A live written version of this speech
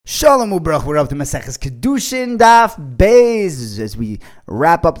Shalom Ubrach, we're up to Maseches Kiddushin Daf Beis as we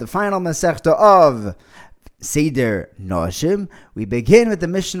wrap up the final Masechta of Seder Noshim. We begin with the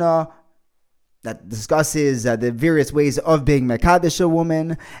Mishnah that discusses the various ways of being Mekadesh a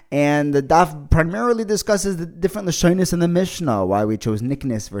woman, and the Daf primarily discusses the different Lashonis in the Mishnah, why we chose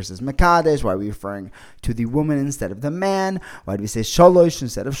Niknis versus Mekadesh, why we're referring to the woman instead of the man, why do we say Shalosh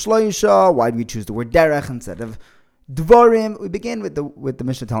instead of Shloisha, why do we choose the word Derech instead of Dvorim. We begin with the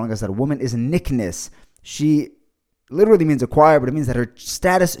Mishnah telling us that a woman is a niknis. She literally means acquire, but it means that her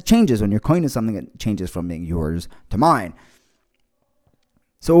status changes. When you're coining something, it changes from being yours to mine.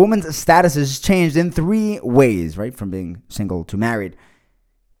 So a woman's status is changed in three ways, right? From being single to married.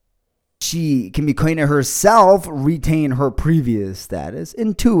 She can be koine herself, retain her previous status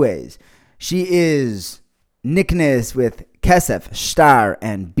in two ways. She is niknis with kesef, shtar,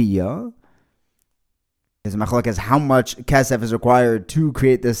 and bia. There's a machlok as how much kesef is required to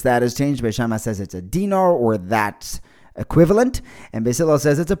create this status change. Beis Shammai says it's a dinar or that's equivalent. And Beis Hillel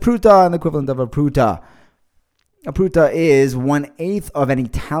says it's a pruta, and the equivalent of a pruta. A pruta is 1/8 of an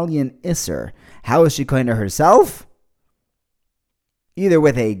Italian isser. How is she going to herself? Either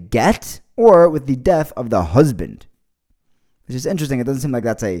with a get or with the death of the husband. Which is interesting. It doesn't seem like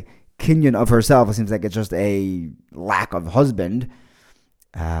that's a kinyan of herself. It seems like it's just a lack of husband.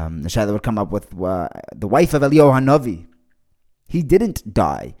 The Shaila would come up with the wife of Eliyahu Hanavi. He didn't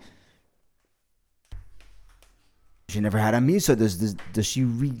die. She never had a misa. Does she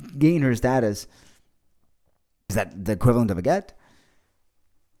regain her status? Is that the equivalent of a get?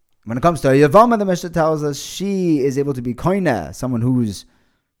 When it comes to Yavama, the Mishnah tells us she is able to be koine, someone whose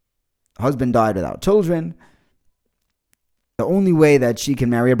husband died without children. The only way that she can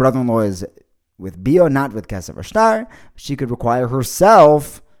marry a brother-in-law is with bio, not with kesef or shtar. She could require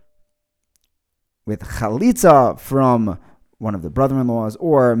herself with chalitza from one of the brother-in-laws,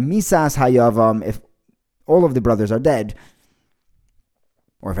 or misas hayavam if all of the brothers are dead,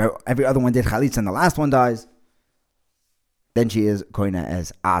 or if every other one did chalitza and the last one dies, then she is koina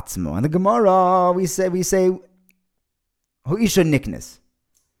as atzmo. And the Gemara, we say huisha niknis.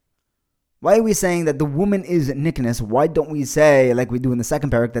 Why are we saying that the woman is niknis? Why don't we say, like we do in the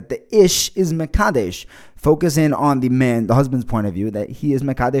second parak, that the ish is mekadesh, focusing on the man, the husband's point of view, that he is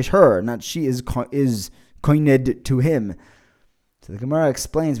mekadesh her, not she is koined to him. So the Gemara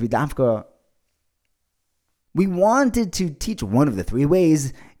explains, we wanted to teach one of the three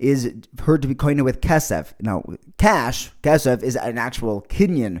ways is her to be koined with kesef. Now, kesef is an actual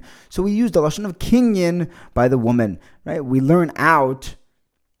kinyan. So we use the lashon of kinyan by the woman, right? We learn out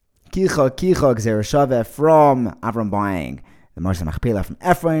Kicha Gzereshave from Avram buying the Marsa Machpelah from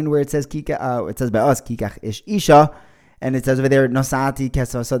Ephraim, where it says Kika, it says by us Kikach Ish Isha, and it says over there Nosati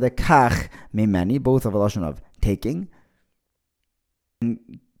Kesavasada Kach Mimeni, both of a lashon of taking.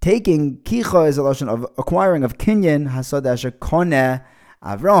 Taking Kicha is a lashon of acquiring of Kinyan Hasada Shekone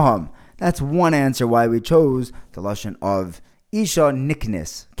Avraham. That's one answer why we chose the lashon of Isha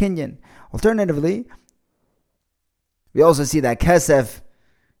Niknis Kinyan. Alternatively, we also see that Kesef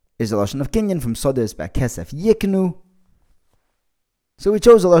is a lashon of kinyan from Sodas by Kesef Yiknu. So we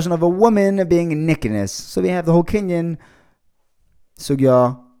chose a lashon of a woman being niknis. So we have the whole kinyan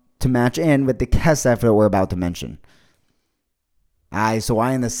sugya to match in with the Kesef that we're about to mention. So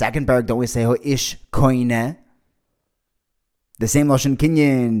why in the second parak don't we say ho ish koine? The same lashon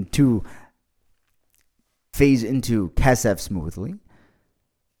kinyan to phase into Kesef smoothly.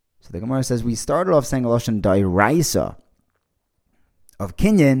 So the Gemara says we started off saying a lashon dairaisa of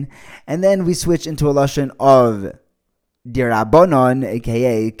kinyan, and then we switch into a lashon of dirabonon,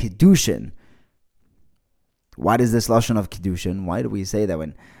 aka Kiddushin. Why does this lashon of Kiddushin? Why do we say that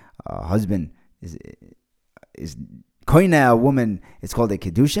when a husband is koine a woman, it's called a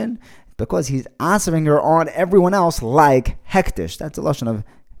Kiddushin? Because he's answering her on everyone else like hektish. That's a lashon of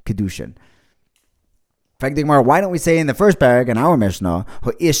Kiddushin. Why don't we say in the first parak in our Mishnah,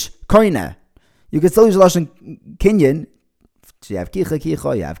 ho ish koine? You can still use lashon kinyan. So you have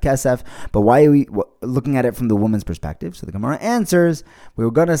kicha, you have kesef, but why are we looking at it from the woman's perspective? So the Gemara answers, we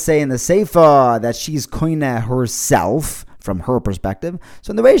were going to say in the Seifa that she's koine herself from her perspective. So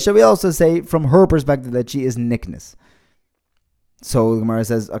in the Reisha, we also say from her perspective that she is niknis. So the Gemara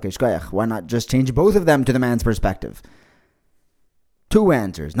says, okay, shkoyach, why not just change both of them to the man's perspective? Two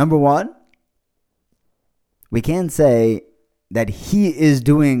answers. Number one, we can't say that he is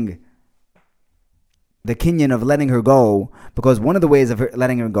doing the kinyan of letting her go, because one of the ways of her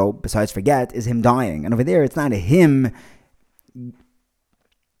letting her go, besides forget, is him dying. And over there, it's not him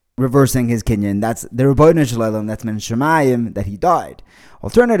reversing his kinyan. That's the Rebbeinu Shalom, that's Men Shemayim, that he died.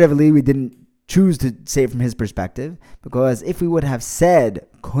 Alternatively, we didn't choose to say it from his perspective, because if we would have said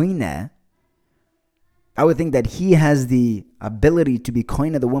koine, I would think that he has the ability to be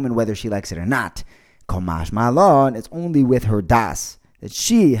koine the woman whether she likes it or not. Komash malon, it's only with her das that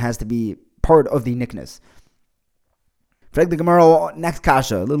she has to be part of the nikness. Frag the Gemara, next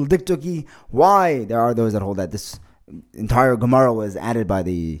kasha, a little diktuki. Why there are those that hold that this entire Gemara was added by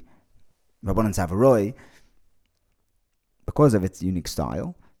the Rabbanan Savaroi because of its unique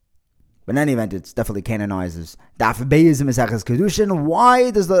style. But in any event, it's definitely canonized as Daf Beis Mesachas Kiddushin.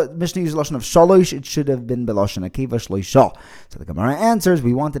 Why does the Mishnah use lashon of shalosh? It should have been belashon akeva shloisha. So the Gemara answers,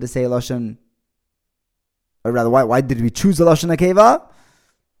 we wanted to say lashon, or rather, why did we choose the lashon akeva?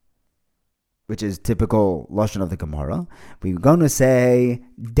 Which is typical lashon of the Gemara. We were going to say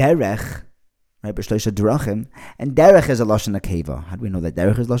derech, right? B'shloisha derachim, and derech is a lashon akeva. How do we know that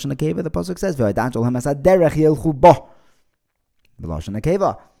derech is lashon akeva? The pasuk says, "V'adanchol hamasad derech yelchu bo." The lashon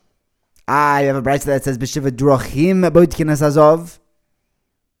akeva. You have a brayta that says b'shiva derachim boitkinas azov.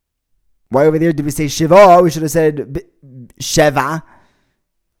 Why over there did we say shiva? We should have said sheva.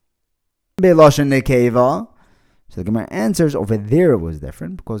 B'lashon akeva. So the Gemara answers over there was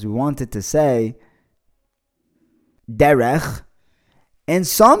different because we wanted to say derech, and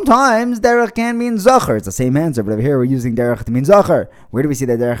sometimes derech can mean zacher. It's the same answer, but over here we're using derech to mean zacher. Where do we see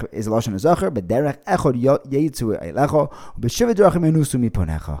that derech is a lashon of zacher? But derech echod yeitzu eilecho b'shiva derachim enusu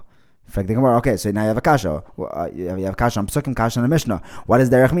miponecha. Okay, so now you have a kasha. You have a kasha on Pesukim, kasha on the Mishnah. What does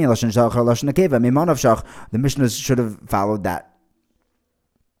derech mean? Lashon zacher, lashon akeva. Mimanov shach. The Mishnah should have followed that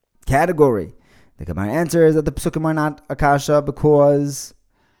category. The Gemara answers that the Pesukim are not akasha because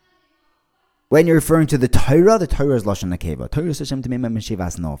when you're referring to the Torah is lashon akeva. Torah is Hashem t'meimah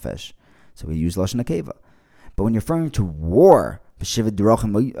mishivas nofesh, so we use lashon akeva. But when you're referring to war, b'shiva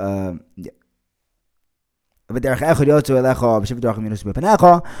derachim,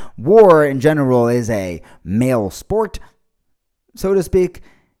 war in general is a male sport, so to speak.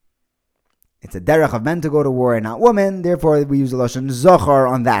 It's a derech of men to go to war and not women. Therefore, we use the lashon zachar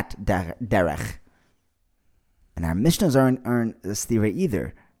on that derech. And our Mishnahs aren't a stira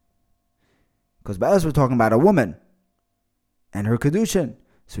either. Because by us we're talking about a woman and her Kiddushin.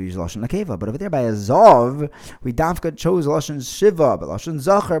 So we use Lashon Akeva. But over there by a Zov, we dafka chose Lashon Shiva, but Lashon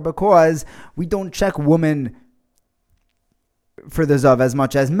Zachar, because we don't check woman for the Zov as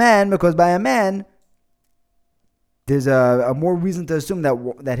much as men, because by a man, there's a more reason to assume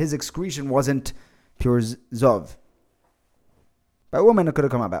that his excretion wasn't pure Zov. By a woman, it could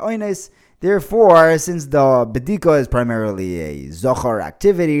have come out by Oines. Therefore, since the Bedika is primarily a Zachar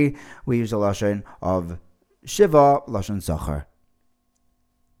activity, we use the Lashon of Shiva, Lashon Zachar.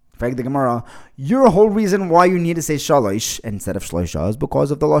 Frag the Gemara, your whole reason why you need to say Shalosh instead of Shloisha is because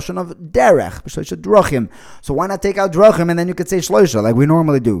of the Lashon of Derech, Shloisha Drachim. So why not take out Drachim and then you could say Shloisha like we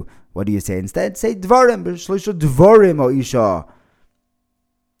normally do? What do you say instead? Say Dvarim, Shloisha Dvarim o Isha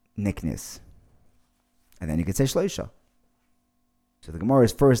Niknis. And then you could say Shloisha. So the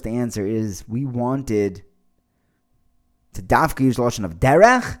Gemara's first answer is we wanted to dafka use Lashon of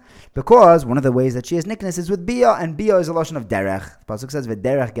Derech because one of the ways that she has nikness is with Bia, and Bia is a Lashon of Derech. The pasuk says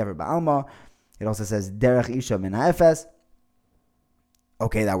V'derech gever ba'alma. It also says Derech isha min ha'efes.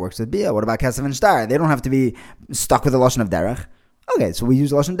 Okay, that works with Bia. What about Kesef and Shtar? They don't have to be stuck with the Lashon of Derech. Okay, so we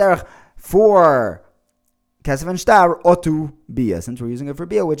use Lashon Derech for Kesef and Shtar otu Bia. Since we're using it for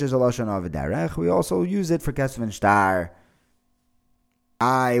Bia, which is a Lashon of Derech, we also use it for Kesef and Shtar.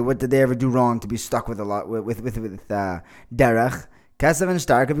 What did they ever do wrong to be stuck with a lot with derech? Kesef and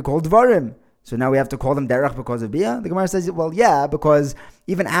Shtar could be called dvarim. So now we have to call them derech because of bia. The Gemara says, well, yeah, because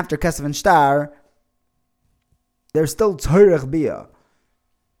even after Kesef and Shtar, they're still tzorech bia.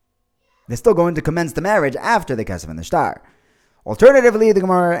 They're still going to commence the marriage after the Kesef and the Shtar. Alternatively, the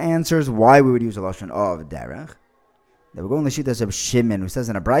Gemara answers why we would use a lashon of derech. That we're going to Shitas of Shimon, who says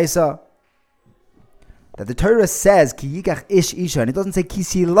in a brisa that the Torah says ki yikach ish isha, and it doesn't say ki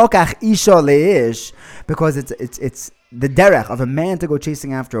si lokach isha leish, because it's the derech of a man to go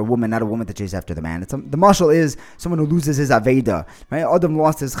chasing after a woman, not a woman to chase after the man. The mashal is someone who loses his aveda. Right? Adam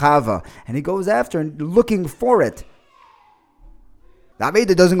lost his chava, and he goes after and looking for it. The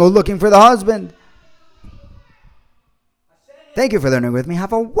aveda doesn't go looking for the husband. Thank you for learning with me.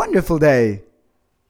 Have a wonderful day.